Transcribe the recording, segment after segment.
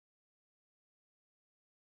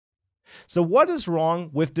So what is wrong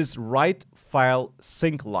with this write file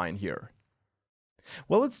sync line here?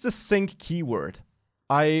 Well, it's the sync keyword.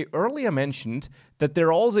 I earlier mentioned that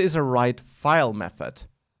there also is a write file method,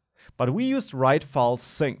 but we used write file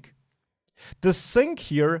sync. The sync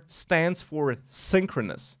here stands for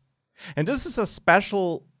synchronous. And this is a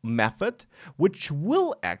special method which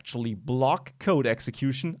will actually block code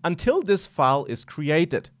execution until this file is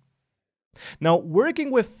created. Now, working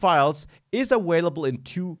with files is available in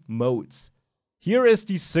two modes. Here is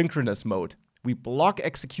the synchronous mode. We block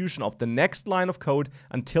execution of the next line of code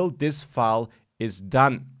until this file is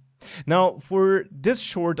done. Now, for this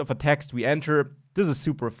short of a text we enter, this is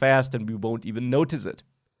super fast and we won't even notice it.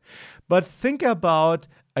 But think about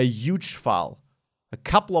a huge file, a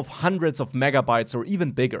couple of hundreds of megabytes or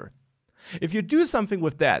even bigger. If you do something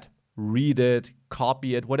with that, read it,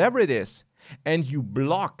 copy it, whatever it is, and you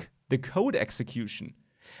block the code execution,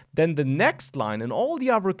 then the next line and all the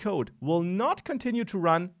other code will not continue to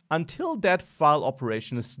run until that file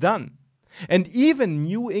operation is done. And even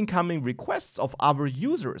new incoming requests of other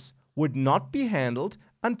users would not be handled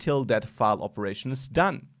until that file operation is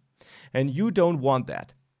done. And you don't want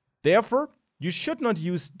that. Therefore, you should not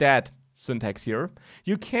use that syntax here.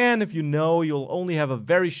 You can if you know you'll only have a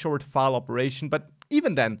very short file operation, but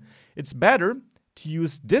even then, it's better to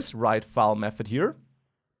use this write file method here,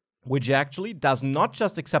 which actually does not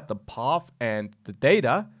just accept the path and the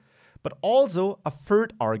data, but also a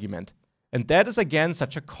third argument. And that is again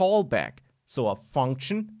such a callback, so a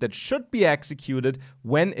function that should be executed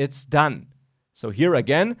when it's done. So here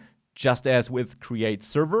again, just as with create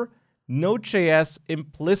server, Node.js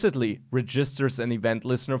implicitly registers an event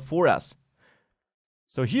listener for us.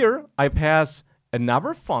 So here I pass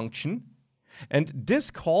another function, and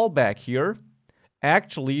this callback here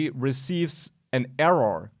actually receives an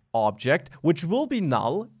error object, which will be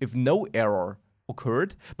null if no error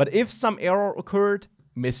occurred. But if some error occurred,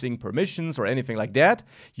 missing permissions or anything like that,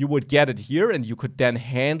 you would get it here and you could then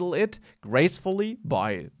handle it gracefully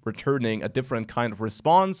by returning a different kind of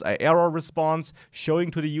response, an error response,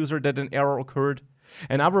 showing to the user that an error occurred,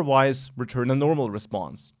 and otherwise return a normal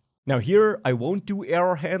response. Now here, I won't do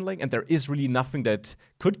error handling, and there is really nothing that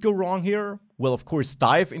could go wrong here. We'll of course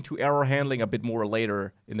dive into error handling a bit more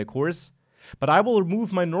later in the course, but I will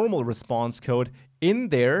remove my normal response code in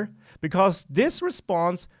there because this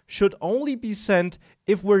response should only be sent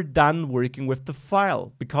if we're done working with the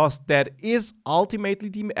file, because that is ultimately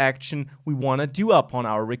the action we want to do upon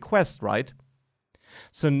our request, right?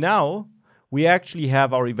 So now we actually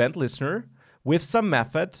have our event listener with some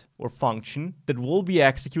method or function that will be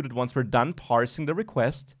executed once we're done parsing the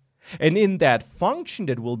request. And in that function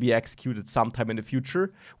that will be executed sometime in the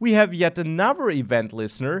future, we have yet another event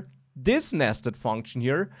listener, this nested function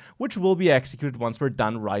here, which will be executed once we're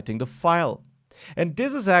done writing the file. And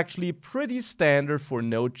this is actually pretty standard for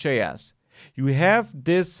Node.js. You have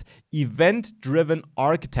this event-driven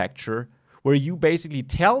architecture where you basically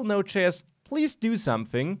tell Node.js, please do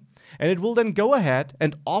something, and it will then go ahead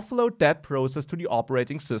and offload that process to the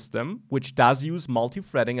operating system, which does use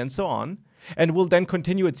multi-threading and so on, and will then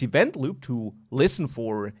continue its event loop to listen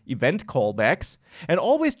for event callbacks, and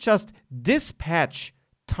always just dispatch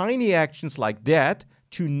tiny actions like that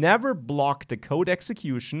to never block the code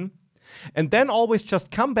execution, and then always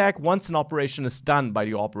just come back once an operation is done by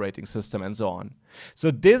the operating system and so on.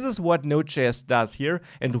 So this is what Node.js does here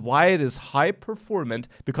and why it is high performant,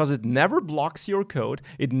 because it never blocks your code,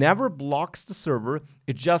 it never blocks the server,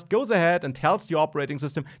 it just goes ahead and tells the operating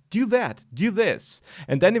system, do that, do this,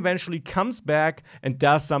 and then eventually comes back and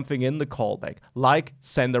does something in the callback, like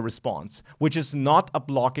send a response, which is not a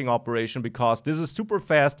blocking operation because this is super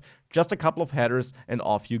fast, just a couple of headers and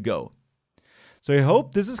off you go. So I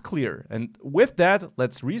hope this is clear. And with that,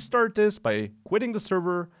 let's restart this by quitting the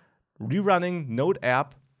server, rerunning Node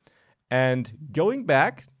app, and going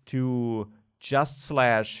back to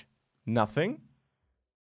just/nothing.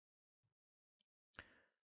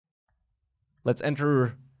 Let's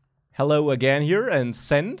enter hello again here and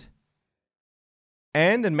send.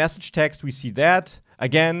 And in message text, we see that.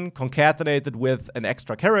 Again, concatenated with an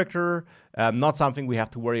extra character, not something we have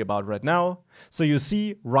to worry about right now. So you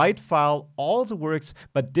see, write file also works,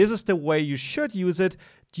 but this is the way you should use it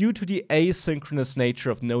due to the asynchronous nature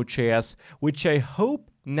of Node.js, which I hope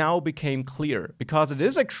now became clear, because it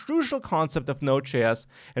is a crucial concept of Node.js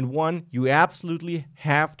and one you absolutely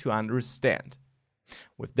have to understand.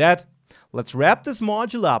 With that, let's wrap this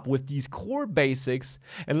module up with these core basics,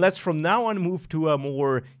 and let's from now on move to a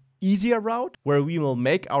more easier route where we will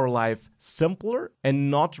make our life simpler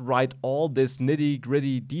and not write all this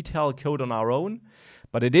nitty-gritty detailed code on our own.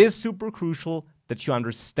 But it is super crucial that you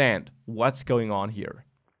understand what's going on here.